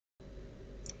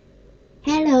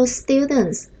Hello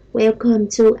students, welcome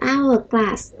to our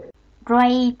class.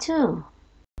 Grade 2.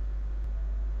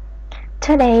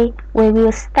 Today we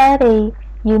will study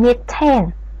Unit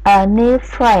 10, A New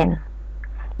Friend.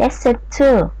 Lesson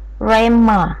 2,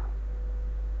 Grammar.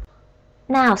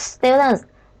 Now students,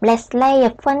 let's play a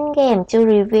fun game to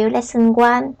review lesson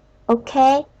 1.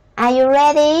 Okay, are you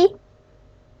ready?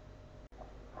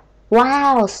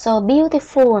 Wow, so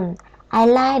beautiful. I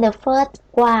like the first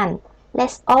one.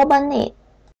 Let's open it.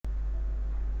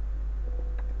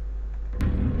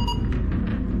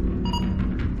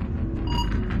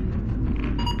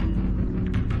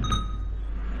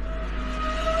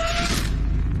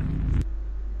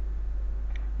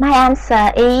 My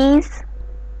answer is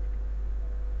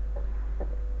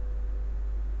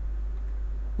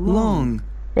long.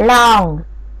 long.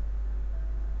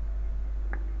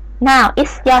 Now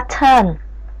it's your turn.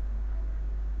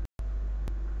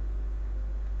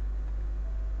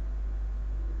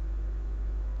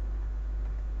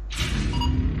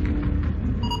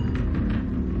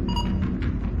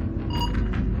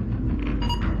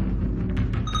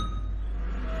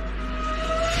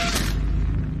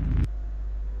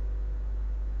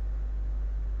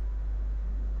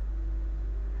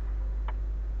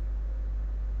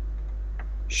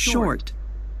 Short.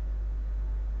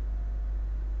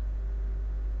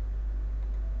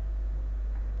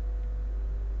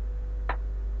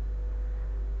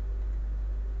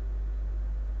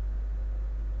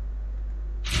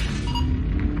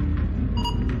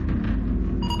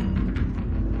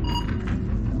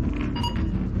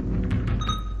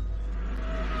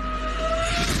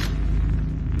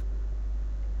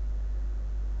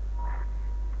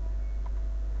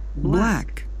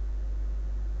 Black.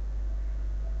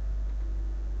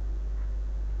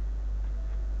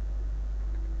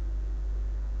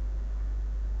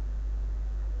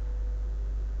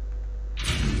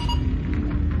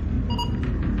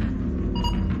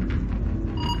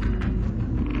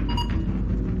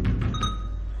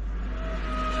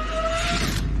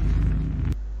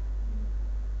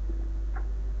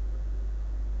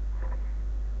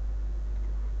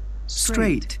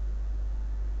 Straight.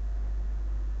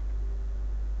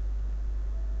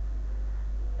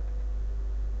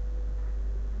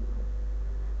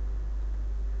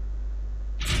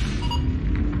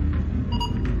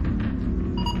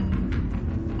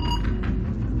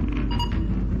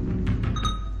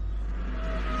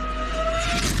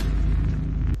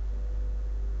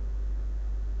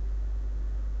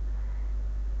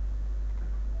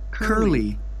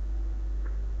 Curly.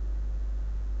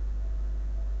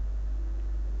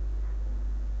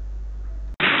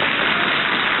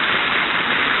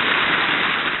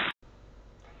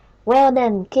 Well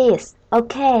done, kids.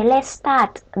 Okay, let's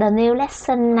start the new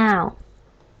lesson now.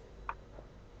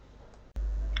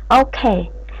 Okay,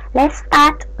 let's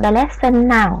start the lesson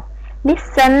now.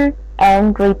 Listen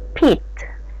and repeat.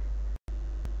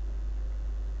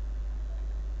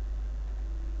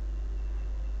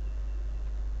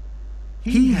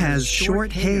 He has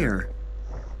short hair.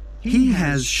 He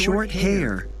has short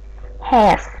hair.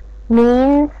 Has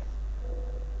means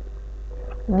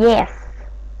yes.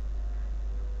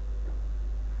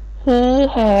 He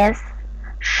has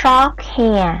short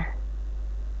hair.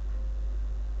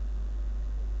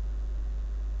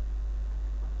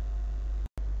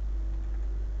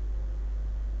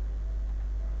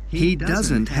 He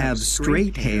doesn't have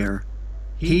straight hair.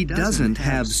 He doesn't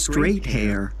have straight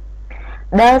hair.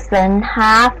 Doesn't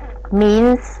have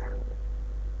means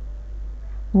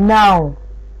no.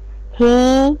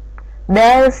 He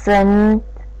doesn't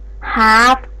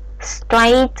have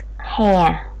straight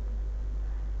hair.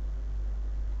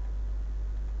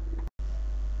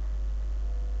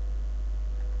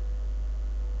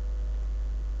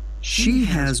 She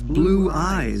has blue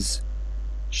eyes.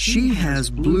 She has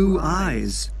blue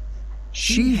eyes.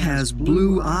 She has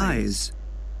blue eyes.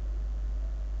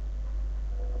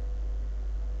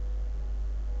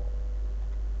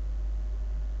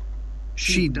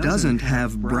 She doesn't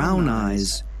have brown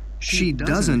eyes. She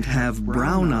doesn't have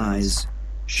brown eyes.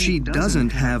 She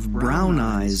doesn't have brown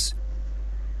eyes.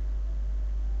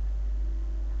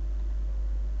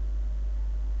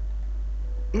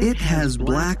 It has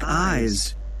black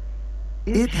eyes.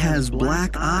 It has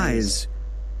black eyes.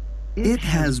 It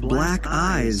has black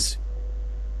eyes.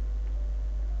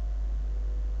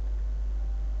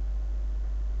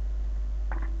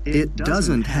 It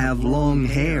doesn't have long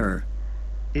hair.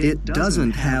 It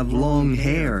doesn't have long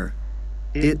hair.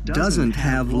 It doesn't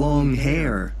have long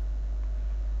hair.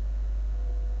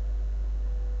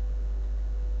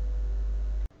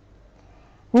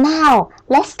 Now,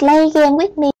 let's play game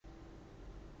with me.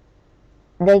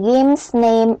 The game's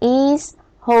name is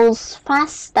Who's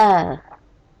faster?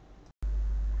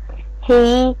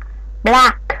 He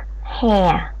black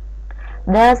hair.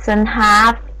 Doesn't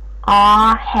have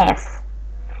or has.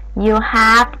 You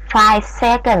have 5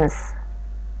 seconds.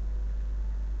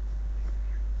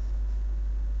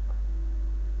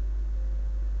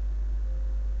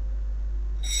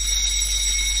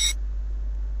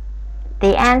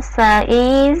 The answer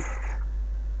is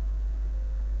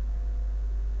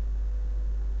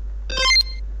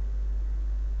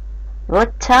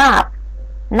good job.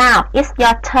 Now it's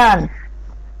your turn.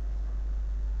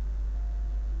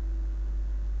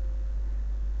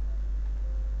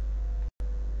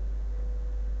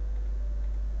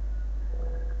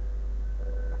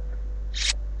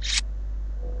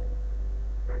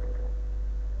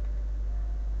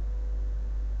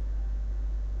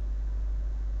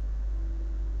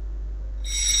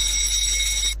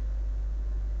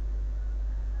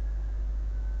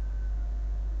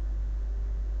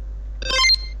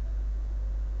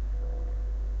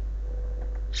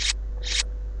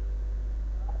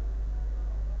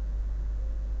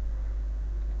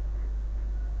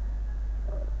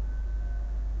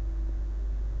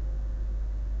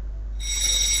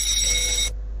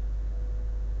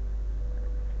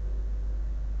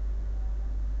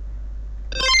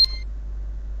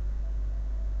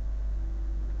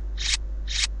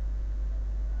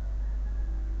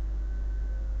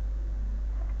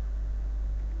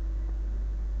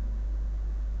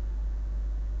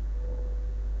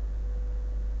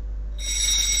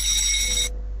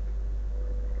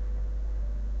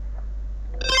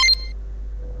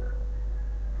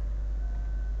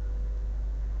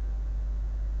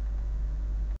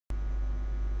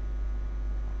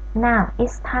 Now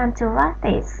it's time to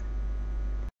practice.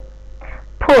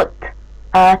 Put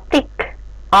a tick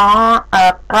or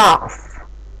a cross.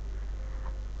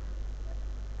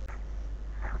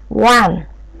 1.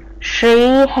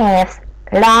 She has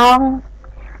long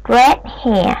red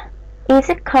hair. Is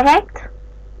it correct?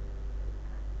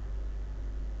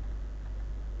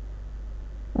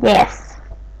 Yes.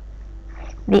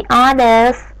 The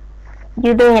others,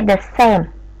 you do it the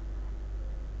same.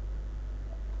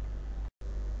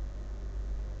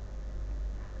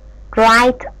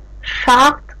 Write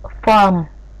short form.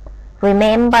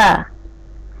 Remember,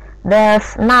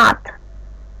 does not,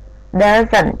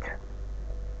 doesn't,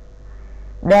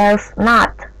 does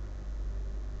not.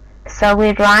 So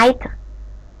we write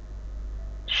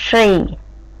she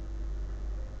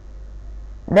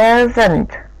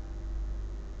doesn't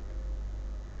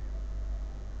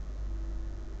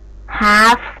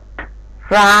have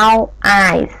brown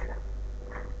eyes.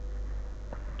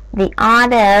 The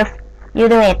others, you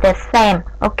do it the same,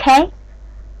 okay?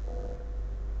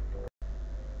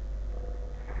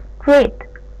 Read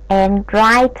and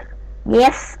write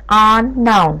yes or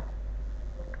no.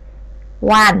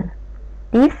 1.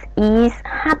 This is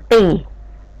happy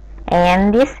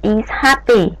and this is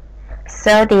happy.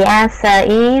 So the answer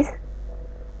is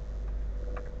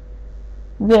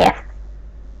yes.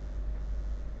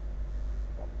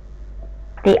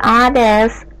 The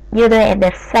others, you do it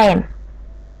the same.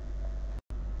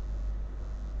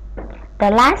 The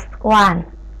last one.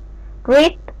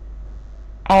 Read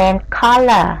and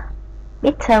color.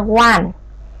 Picture 1.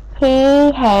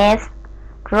 He has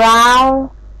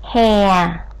brown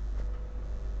hair.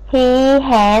 He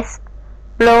has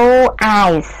blue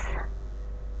eyes.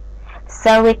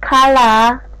 So we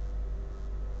color.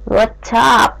 Good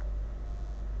job.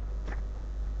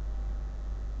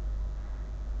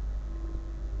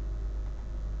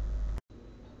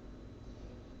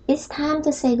 It's time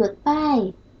to say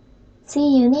goodbye.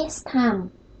 See you next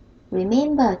time.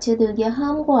 Remember to do your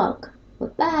homework.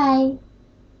 Goodbye.